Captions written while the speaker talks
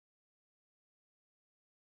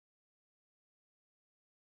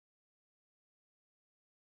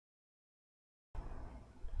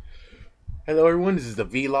Hello everyone, this is the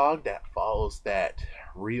vlog that follows that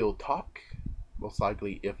real talk. Most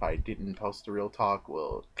likely if I didn't post the real talk,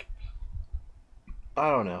 well, I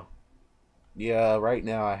don't know. Yeah, right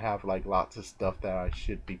now I have like lots of stuff that I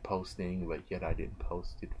should be posting, but yet I didn't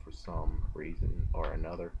post it for some reason or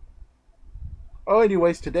another. Oh,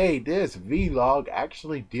 anyways, today this vlog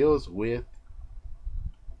actually deals with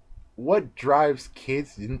what drives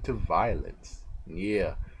kids into violence.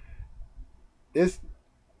 Yeah, this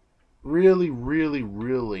really,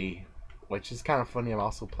 which is kind of funny. I'm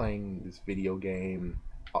also playing this video game,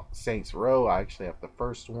 Saints Row. I actually have the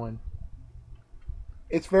first one.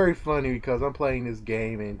 It's very funny because I'm playing this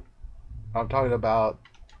game and I'm talking about,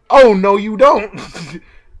 oh no, you don't.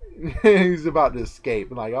 He's about to escape.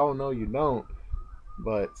 Like, oh no, you don't.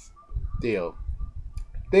 But still,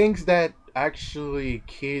 things that actually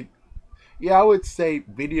yeah, I would say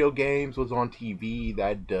video games was on TV.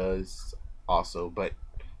 That does also, but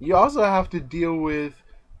you also have to deal with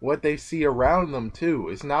what they see around them too.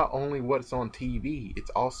 It's not only what's on TV; it's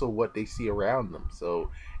also what they see around them. So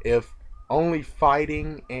if only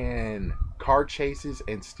fighting and car chases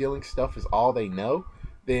and stealing stuff is all they know,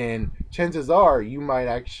 then chances are you might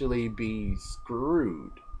actually be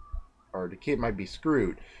screwed, or the kid might be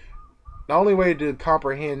screwed. The only way to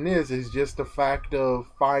comprehend this is just the fact of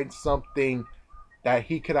find something that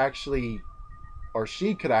he could actually or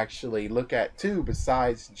she could actually look at too,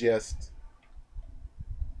 besides just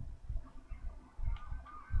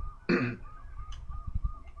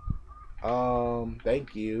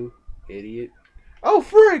thank you, idiot. Oh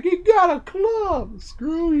frick, he got a club.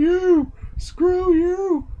 Screw you,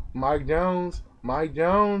 Mike Jones, Mike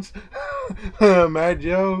Jones. Matt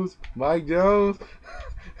Jones, Mike Jones.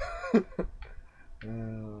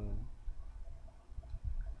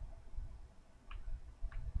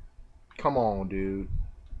 Come on, dude.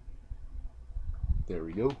 There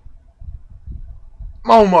we go.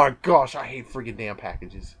 Oh my gosh, I hate freaking damn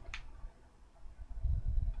packages.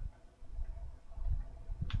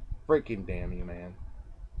 Freaking damn you, man.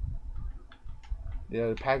 Yeah,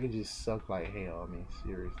 the packages suck like hell. I mean,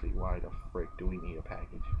 seriously, why the frick do we need a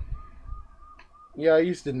package? Yeah, I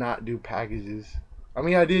used to not do packages. I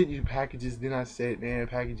mean, I did do packages. Then I said, man,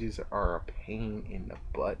 packages are a pain in the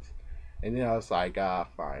butt. And then I was like, ah,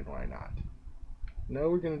 fine, why not? No,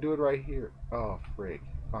 we're gonna do it right here. Oh, frick.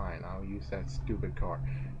 Fine, I'll use that stupid car.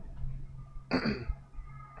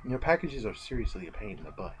 Packages are seriously a pain in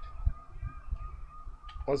the butt.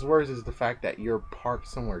 What's worse is the fact that you're parked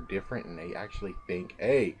somewhere different and they actually think,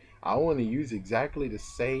 hey, I want to use exactly the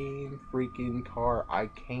same freaking car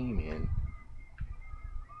I came in.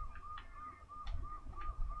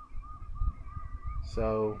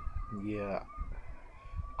 So, yeah,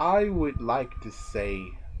 I would like to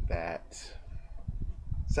say that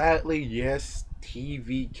sadly, yes,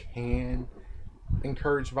 TV can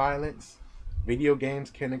encourage violence. Video games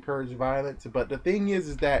can encourage violence, but the thing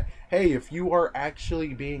is that hey, if you are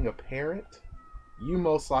actually being a parent, you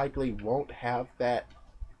most likely won't have that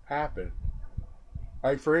happen.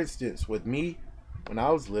 Like for instance, with me, when I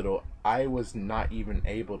was little, I was not even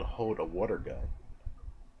able to hold a water gun.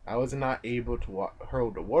 I was not able to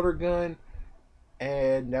hold a water gun,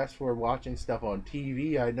 and that's for watching stuff on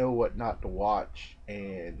TV. I know what not to watch,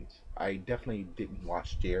 and I definitely didn't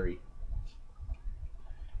watch Jerry.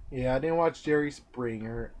 Yeah, I didn't watch Jerry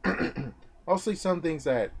Springer. Mostly some things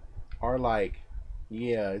that are like,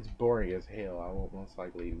 yeah, it's boring as hell. I won't most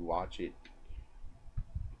likely watch it.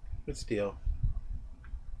 But still,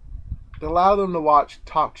 to allow them to watch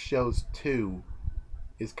talk shows too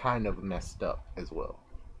is kind of messed up as well.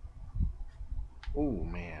 Oh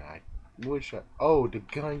man, I wish I. Oh, the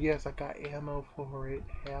gun. Yes, I got ammo for it.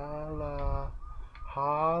 Holla,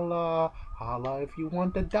 holla, holla! If you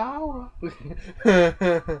want the dollar.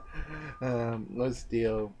 Let's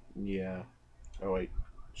still, yeah. Oh wait,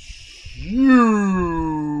 shoot,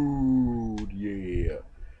 yeah,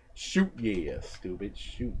 shoot, yeah, stupid,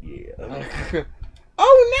 shoot, yeah.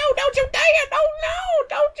 Oh no! Don't you dare! Oh no!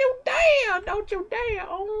 Don't you dare! Don't you dare!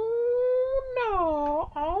 Oh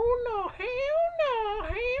no! Oh no! Hell no!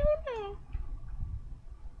 Hell no!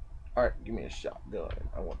 All right, give me a shotgun.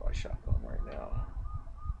 I want my shotgun right now.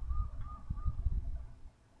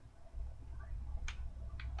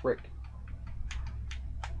 Frick!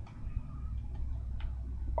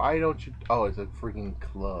 Why don't you? Oh, it's a freaking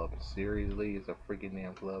club. Seriously, it's a freaking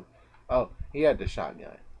damn club. Oh, he had the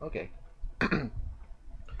shotgun. Okay.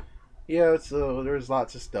 Yeah, so there's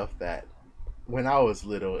lots of stuff that when I was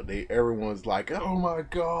little, everyone was like, "Oh my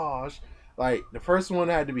gosh!" Like the first one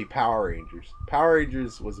had to be Power Rangers. Power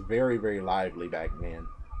Rangers was very lively back then.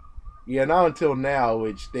 Yeah, not until now,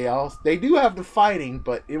 which they do have the fighting,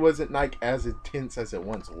 but it wasn't like as intense as it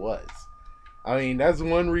once was. I mean, that's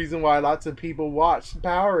one reason why lots of people watched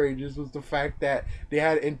Power Rangers was the fact that they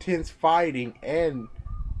had intense fighting and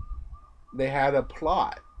they had a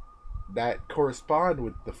plot that corresponded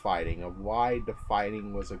with the fighting of why the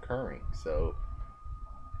fighting was occurring. So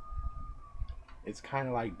it's kind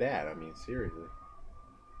of like that. I mean, seriously.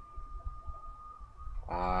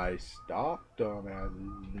 I stopped,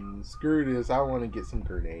 dumbasses. Screw this. I want to get some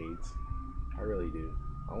grenades. I really do.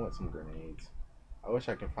 I want some grenades. I wish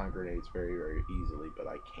I could find grenades very, very easily, but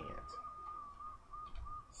I can't.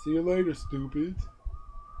 See you later, stupids.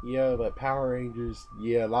 Yeah, but Power Rangers,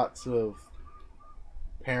 yeah, lots of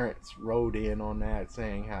parents wrote in on that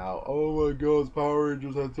saying how, oh my gosh, Power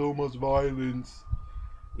Rangers had so much violence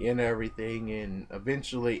and everything, and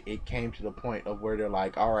eventually it came to the point of where they're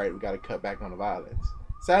like, alright, we gotta cut back on the violence.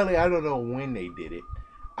 Sadly, I don't know when they did it.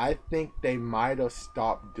 I think they might have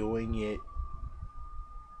stopped doing it.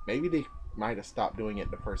 Maybe they might have stopped doing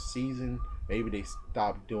it the first season. Maybe they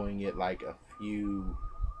stopped doing it like a few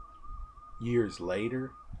years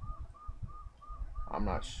later. I'm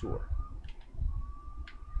not sure.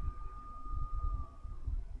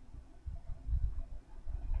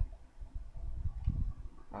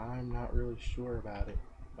 I'm not really sure about it.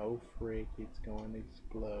 Oh frick, it's going to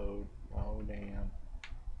explode. Oh damn.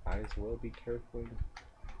 Might as well be careful.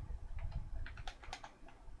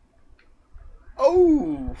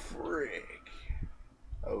 Oh frick.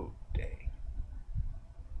 Oh dang.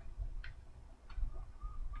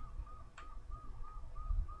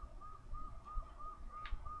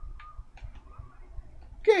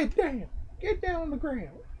 Get down. Get down on the ground.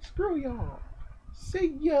 Screw y'all.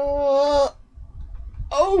 See ya.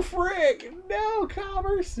 Oh frick! No,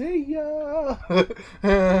 Commerce, see ya!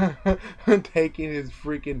 Taking his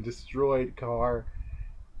freaking destroyed car.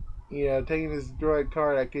 Yeah, taking his destroyed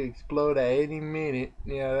car that could explode at any minute.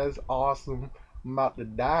 Yeah, that's awesome. I'm about to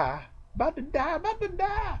die. About to die, about to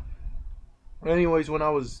die. Anyways, when I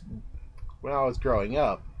was growing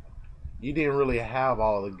up, you didn't really have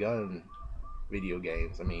all the gun video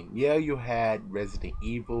games. I mean, yeah, you had Resident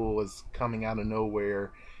Evil was coming out of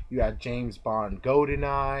nowhere. You had James Bond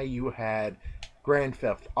GoldenEye. You had Grand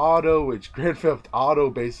Theft Auto, which Grand Theft Auto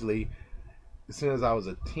basically, as soon as I was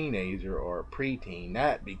a teenager or a preteen,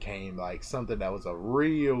 that became like something that was a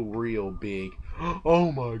real, real big,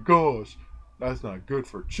 oh my gosh, that's not good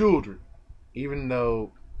for children. Even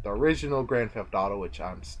though the original Grand Theft Auto, which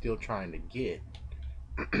I'm still trying to get,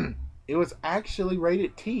 it was actually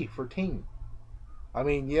rated T for teen. I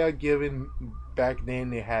mean, yeah, given back then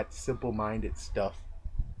they had simple minded stuff.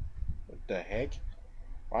 What the heck?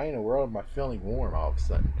 Why in the world am I feeling warm all of a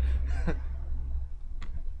sudden?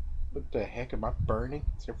 What the heck? Am I burning?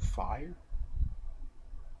 Is there fire?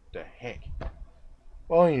 What the heck?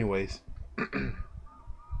 Well, anyways.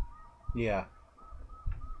 Yeah.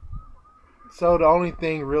 So the only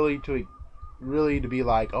thing really to be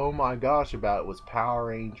like, oh my gosh, about was Power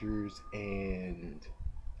Rangers, and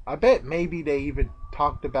I bet maybe they even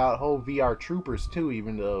talked about whole VR Troopers too,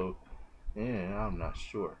 even though, yeah, I'm not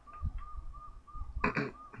sure.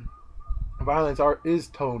 Violence art is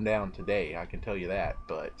toned down today, I can tell you that,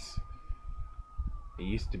 but it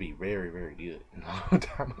used to be very, very good a long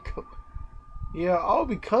time ago. Yeah, all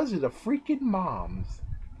because of the freaking moms.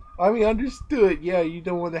 I mean, understood, yeah, you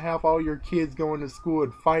don't want to have all your kids going to school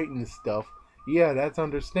and fighting and stuff. Yeah, that's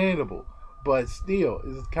understandable. But still,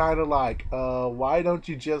 it's kind of like, why don't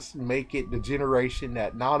you just make it the generation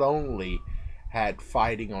that not only had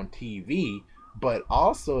fighting on TV, but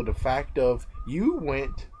also the fact of you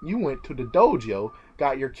went to the dojo,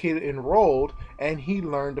 got your kid enrolled, and he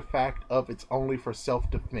learned the fact of it's only for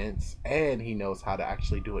self-defense, and he knows how to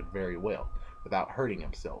actually do it very well without hurting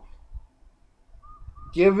himself.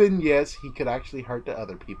 Given, yes, he could actually hurt the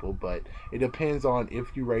other people, but it depends on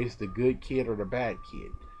if you raise the good kid or the bad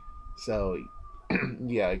kid. So,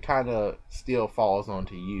 yeah, it kind of still falls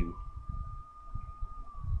onto you.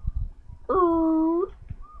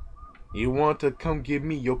 You want to come give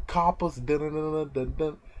me your coppers? Dun, dun, dun, dun,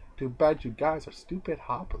 dun. Too bad you guys are stupid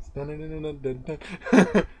hoppers. Dun, dun, dun, dun, dun,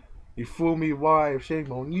 dun. You fool me, wife.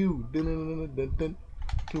 Shame on you. Dun, dun, dun, dun, dun, dun.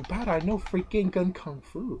 Too bad I know freaking gun kung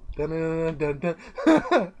fu. Dun, dun, dun,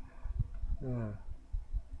 dun, dun.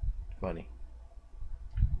 Funny.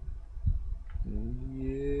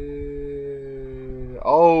 Yeah.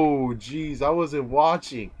 Oh, jeez. I wasn't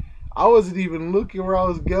watching. I wasn't even looking where I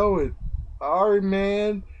was going. Sorry,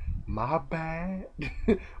 man. My bad.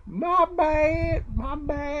 My bad. My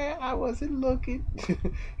bad. I wasn't looking.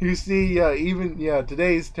 You see, even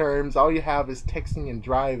today's terms, all you have is texting and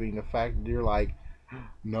driving. The fact that you're like,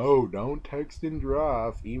 No, don't text and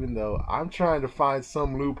drive. Even though I'm trying to find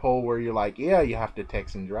some loophole where you're like, yeah, you have to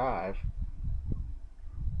text and drive.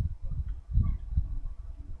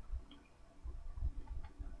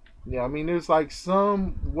 Yeah, I mean, there's like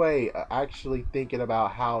some way of actually thinking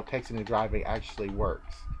about how texting and driving actually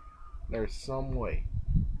works. There's some way.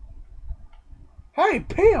 Hey,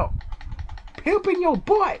 pimp! Pimp in your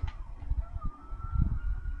butt!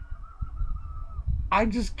 I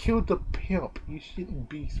just killed the pimp. You shouldn't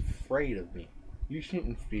be afraid of me. You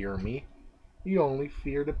shouldn't fear me. You only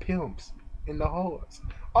fear the pimps and the whores.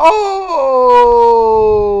 Oh,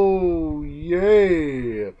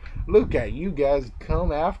 yeah. Look at you guys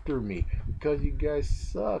come after me because you guys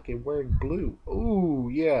suck at wearing blue. Ooh,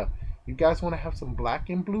 yeah. You guys want to have some black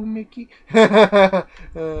and blue, Mickey?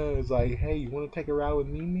 It's like, hey, you want to take a ride with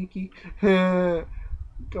me, Mickey?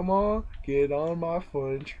 Come on, get on my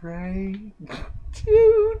fun train.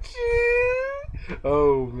 Choo choo.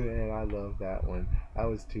 Oh man, I love that one. That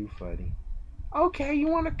was too funny. Okay, you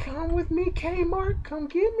want to come with me, Kmart? Come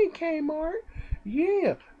get me, Kmart.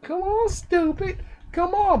 Yeah, come on, stupid.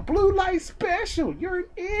 Come on, blue light special. You're an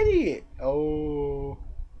idiot. Oh,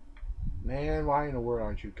 man, why in the world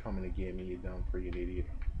aren't you coming to get me, you dumb freaking idiot?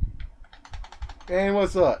 And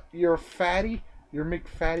what's up? You're a fatty? You're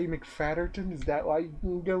McFatty McFatterton? Is that why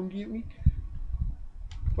you gonna get me?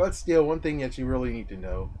 But still, one thing that you really need to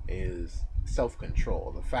know is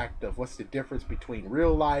self-control. The fact of what's the difference between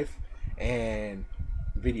real life and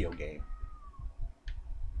video game.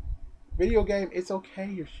 Video game, it's okay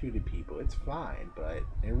you're shooting people. It's fine. But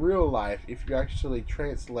in real life, if you actually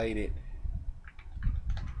translate it,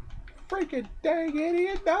 freaking dang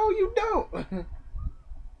idiot, no you don't.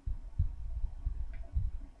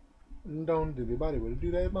 Don't do the body would do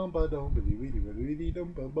that bumper don't believe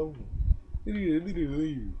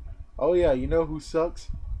Oh yeah, you know who sucks?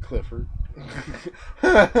 Clifford.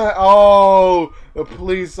 Oh, the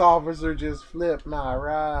police officer just flipped my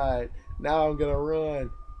ride. Now I'm gonna run.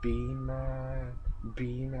 Be mine.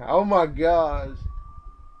 Be mine. Oh my gosh.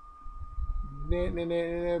 Big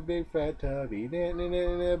fat tubby.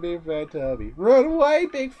 Big fat tubby. Run away,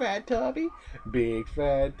 big fat tubby. Big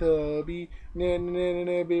fat tubby.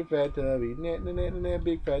 Big fat tubby. Big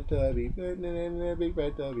fat tubby. Big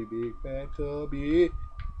fat tubby. Big fat tubby.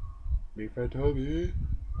 Big fat tubby.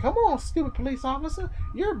 Come on, stupid police officer.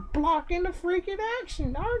 You're blocking the freaking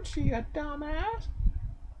action, aren't you, you dumbass?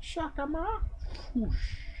 Shaka-ma.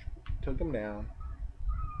 Whoosh. Took him down.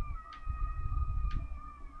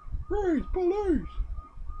 Freeze, police!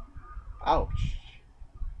 Ouch.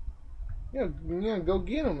 Yeah, go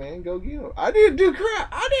get him, man. Go get him. I didn't do crap.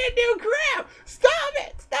 I didn't do crap. Stop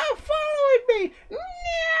it. Stop following me.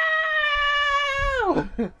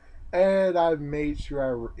 No! And I made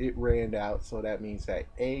sure it ran out, so that means that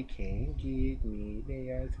they can't get me. They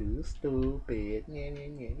are too stupid.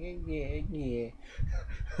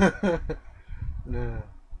 Nah.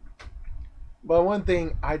 But one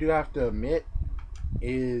thing I do have to admit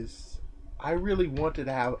is I really wanted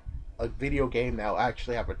to have a video game that will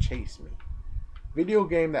actually have a chase me. Video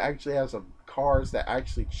game that actually has some cars that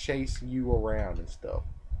actually chase you around and stuff.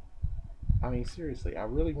 I mean, seriously, I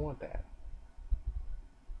really want that.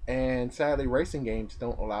 And sadly, racing games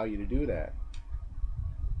don't allow you to do that.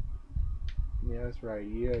 Yeah, that's right.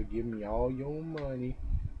 Yeah, give me all your money.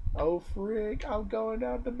 Oh, frick, I'm going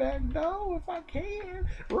out the back door if I can.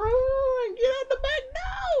 Run! Get out the back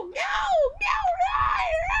door! Go! Go!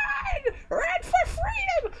 Run for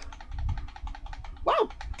freedom! Wow!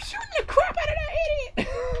 Shooting the crap out of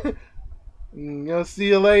that idiot! I'll see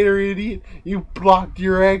you later, idiot. You blocked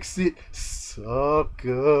your exit,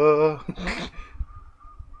 sucker.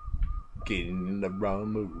 Getting in the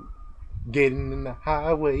wrong mood. Getting in the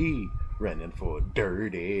highway. Running for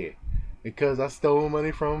dirty. Because I stole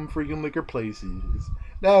money from freaking liquor places.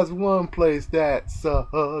 That's one place that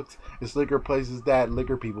sucks. It's liquor places that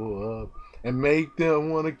liquor people up and make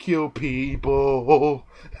them want to kill people.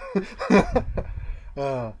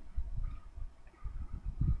 But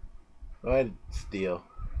still,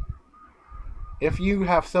 if you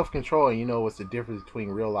have self-control and you know what's the difference between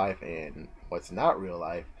real life and what's not real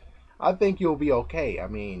life, I think you'll be okay. I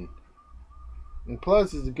mean, and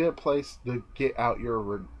plus it's a good place to get out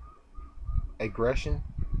your aggression.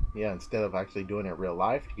 Yeah, instead of actually doing it in real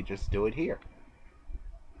life, you can just do it here.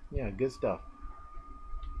 Yeah, good stuff.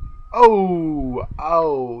 Oh,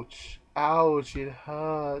 ouch. Ouch, it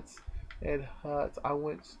hurts. It hurts. I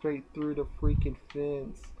went straight through the freaking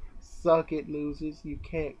fence. Suck it, losers. You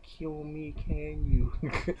can't kill me, can you?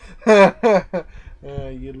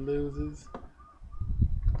 You losers.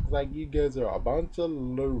 It's like you guys are a bunch of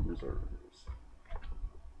losers.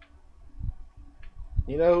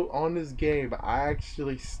 You know, on this game, I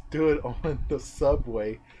actually stood on the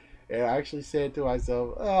subway and I actually said to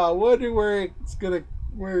myself, "Oh, I wonder where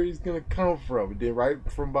he's gonna come from." And then right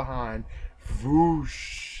from behind,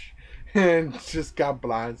 whoosh, and just got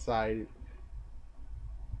blindsided.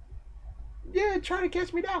 Yeah, try to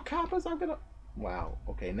catch me now, coppers. I'm gonna. Wow.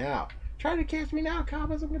 Okay, now try to catch me now,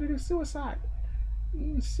 coppers. I'm gonna do suicide.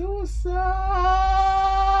 Suicide.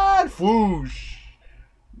 Whoosh.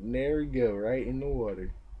 There we go, right in the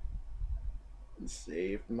water.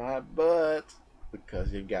 Saved my butt.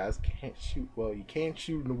 Because you guys can't shoot. Well, you can't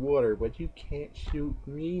shoot in the water, but you can't shoot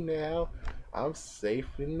me now. I'm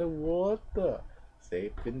safe in the water.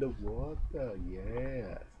 Safe in the water,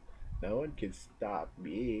 yes. No one can stop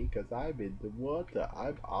me because I'm in the water.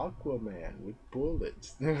 I'm Aquaman with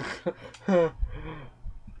bullets.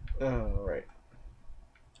 Alright.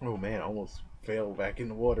 Oh man, I almost fell back in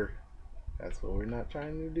the water. That's what we're not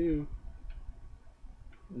trying to do.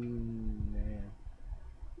 Man.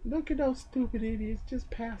 Look at those stupid idiots just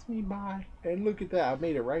passed me by. And look at that. I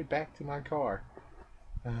made it right back to my car.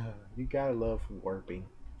 You gotta love warping.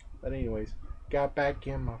 But anyways, got back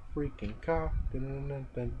in my freaking car. Dun, dun, dun,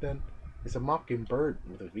 dun, dun. It's a mockingbird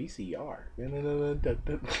with a VCR. Dun, dun, dun,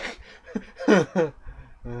 dun,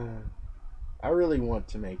 dun. I really want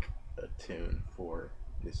to make a tune for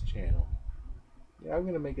this channel. Yeah, I'm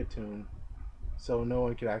gonna make a tune so no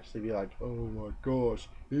one can actually be like, "Oh my gosh,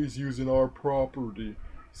 he's using our property."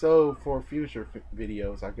 So for future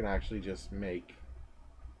videos, I can actually just make.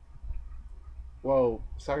 Well,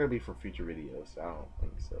 it's not gonna be for future videos. I don't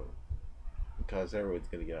think so because everyone's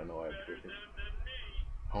gonna get annoyed with it.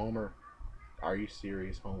 Homer, are you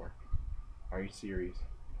serious, Homer? Are you serious?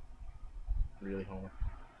 Really, Homer?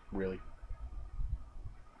 Really?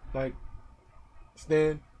 Like,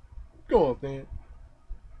 Stan? Go on, Stan.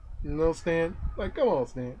 No, Stan. Like, come on,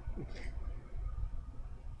 Stan.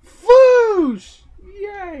 Foosh!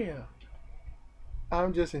 Yeah.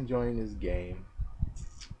 I'm just enjoying this game.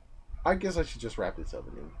 I guess I should just wrap this up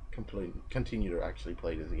and then continue to actually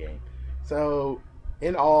play this game. So,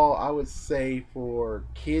 in all, I would say for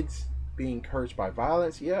kids being cursed by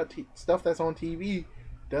violence, yeah, stuff that's on TV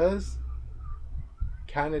does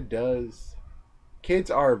does.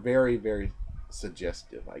 Kids are very, very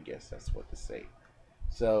suggestive, I guess that's what to say.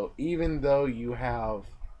 So, even though you have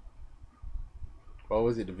what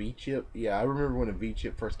was it, the V chip? Yeah, I remember when the V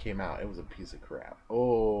chip first came out, it was a piece of crap.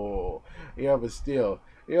 Oh, yeah, but still,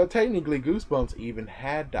 technically, Goosebumps even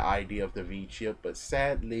had the idea of the V chip, but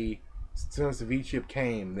sadly, since the V chip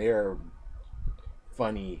came, their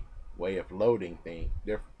funny way of loading thing,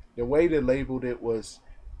 the way they labeled it was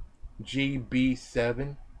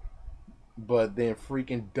GB7, but then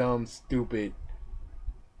freaking dumb, stupid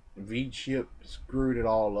V chip screwed it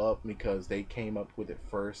all up because they came up with it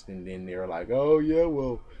first, and then they're like, "Oh yeah,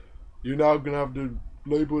 well, you're not gonna have to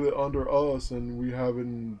label it under us, and we have it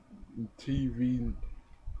in TV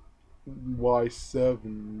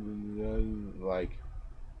Y7." Like,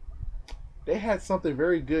 they had something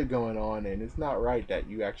very good going on, and it's not right that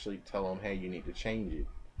you actually tell them, "Hey, you need to change it."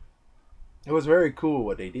 It was very cool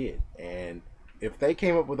what they did, and if they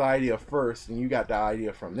came up with the idea first and you got the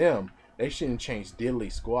idea from them, they shouldn't change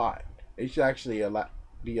diddly squat. They should actually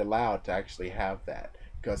be allowed to actually have that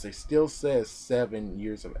because it still says 7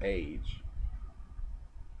 years of age.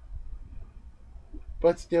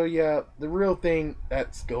 But still, yeah, the real thing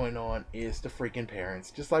that's going on is the freaking parents.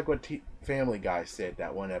 Just like what Family Guy said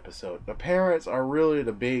that one episode. The parents are really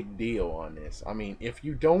the big deal on this. I mean, if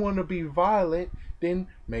you don't want to be violent, then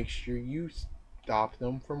make sure you stop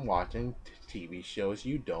them from watching TV shows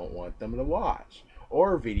you don't want them to watch.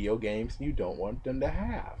 Or video games you don't want them to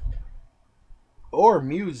have. Or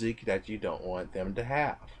music that you don't want them to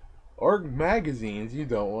have. Or magazines you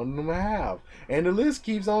don't want them to have. And the list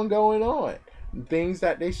keeps on going on. Things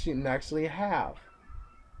that they shouldn't actually have.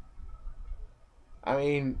 I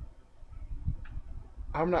mean,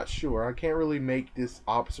 I'm not sure. I can't really make this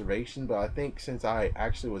observation, but I think since I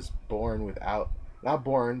actually was born without, not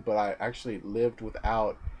born, but I actually lived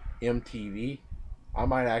without MTV, I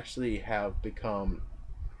might actually have become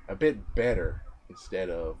a bit better instead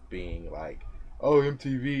of being like, "Oh,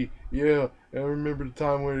 MTV, yeah, I remember the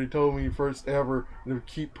time when they told me first ever to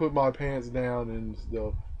keep put my pants down and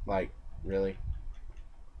stuff." Like, really?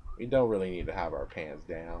 We don't really need to have our pants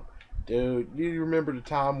down. Dude, do you remember the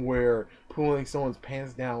time where pulling someone's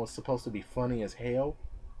pants down was supposed to be funny as hell?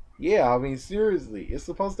 Yeah, I mean, seriously. It's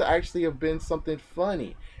supposed to actually have been something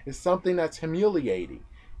funny. It's something that's humiliating.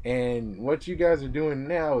 And what you guys are doing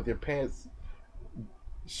now with your pants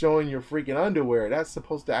showing your freaking underwear, that's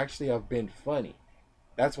supposed to actually have been funny.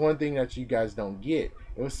 That's one thing that you guys don't get.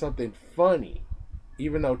 It was something funny.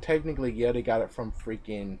 Even though technically, yeah, they got it from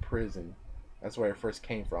freaking prison. That's where it first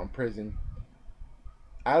came from, prison.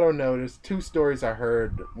 I don't know. There's two stories I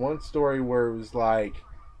heard. One story where it was like,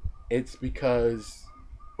 it's because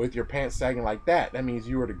with your pants sagging like that, that means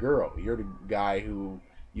you were the girl. You're the guy who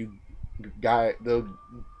you the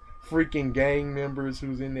freaking gang members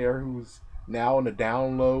who's in there who's now on the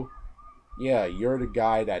down low. Yeah, you're the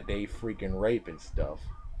guy that they freaking rape and stuff.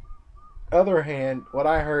 Other hand, what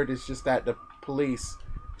I heard is just that the police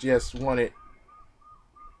just wanted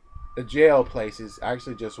the jail places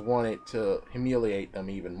actually just wanted to humiliate them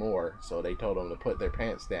even more, so they told them to put their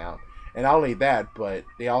pants down. And not only that, but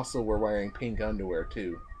they also were wearing pink underwear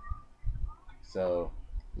too. So,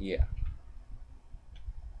 yeah.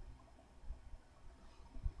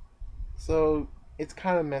 So, it's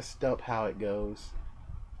kind of messed up how it goes.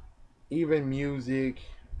 Even music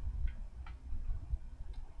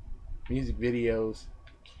videos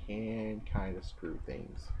can kind of screw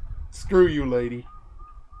things. Screw you, lady.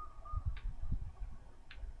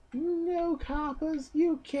 No, coppers,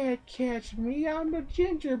 you can't catch me. I'm the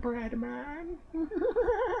gingerbread man.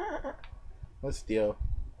 But still,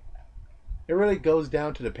 it really goes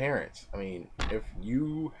down to the parents. I mean, if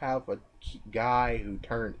you have a guy who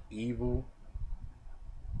turned evil,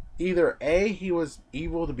 either A, he was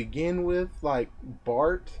evil to begin with, like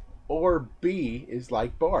Bart, or B, is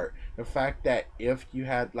like Bart. The fact that if you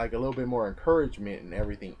had like a little bit more encouragement and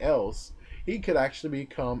everything else, he could actually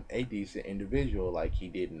become a decent individual like he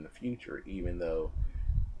did in the future, even though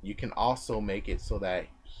you can also make it so that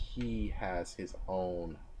he has his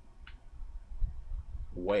own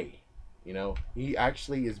way. You know, he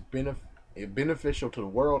actually is beneficial to the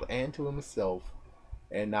world and to himself,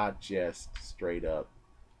 and not just straight up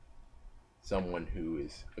someone who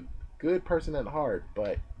is a good person at heart,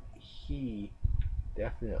 but he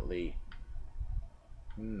definitely,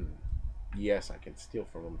 yes, I can steal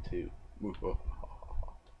from him too.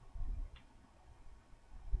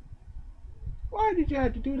 Why did you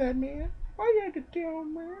have to do that, man? Why you have to tell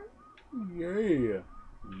him, man? Yeah,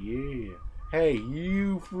 yeah. Hey,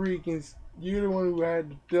 you freaking, you're the one who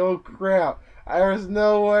had to tell crap. There's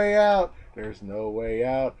no way out. There's no way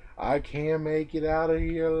out. I can't make it out of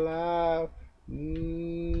here alive.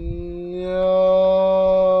 No.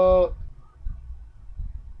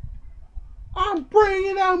 I'm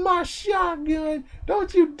bringing out my shotgun.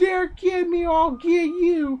 Don't you dare kid me or I'll get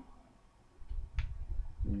you.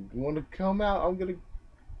 You want to come out? I'm going to...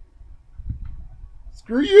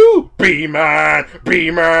 Screw you! Be mine!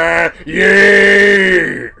 Be mine!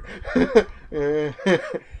 Yeah!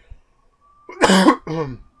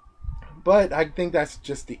 But I think that's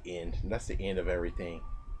just the end. That's the end of everything.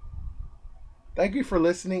 Thank you for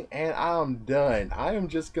listening, and I'm done. I am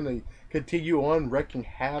just going to continue on wreaking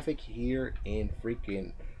havoc here in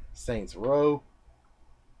freaking Saints Row.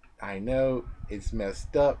 I know it's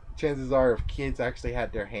messed up. Chances are, if kids actually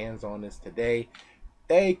had their hands on this today,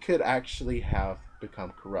 they could actually have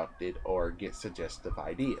become corrupted or get suggestive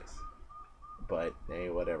ideas. But, hey,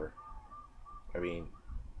 whatever. I mean,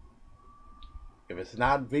 if it's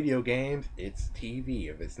not video games, it's TV.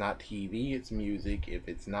 If it's not TV, it's music. If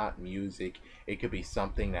it's not music, it could be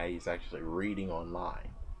something that he's actually reading online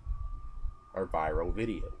or viral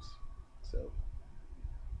videos. So,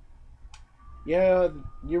 yeah,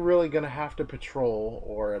 you're really going to have to patrol,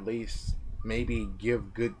 or at least maybe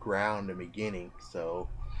give good ground in the beginning. So,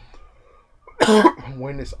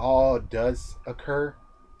 when this all does occur,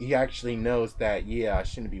 he actually knows that, yeah, I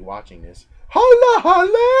shouldn't be watching this. Holla,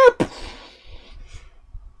 holla!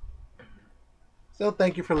 So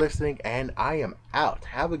thank you for listening, and I am out.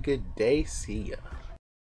 Have a good day. See ya.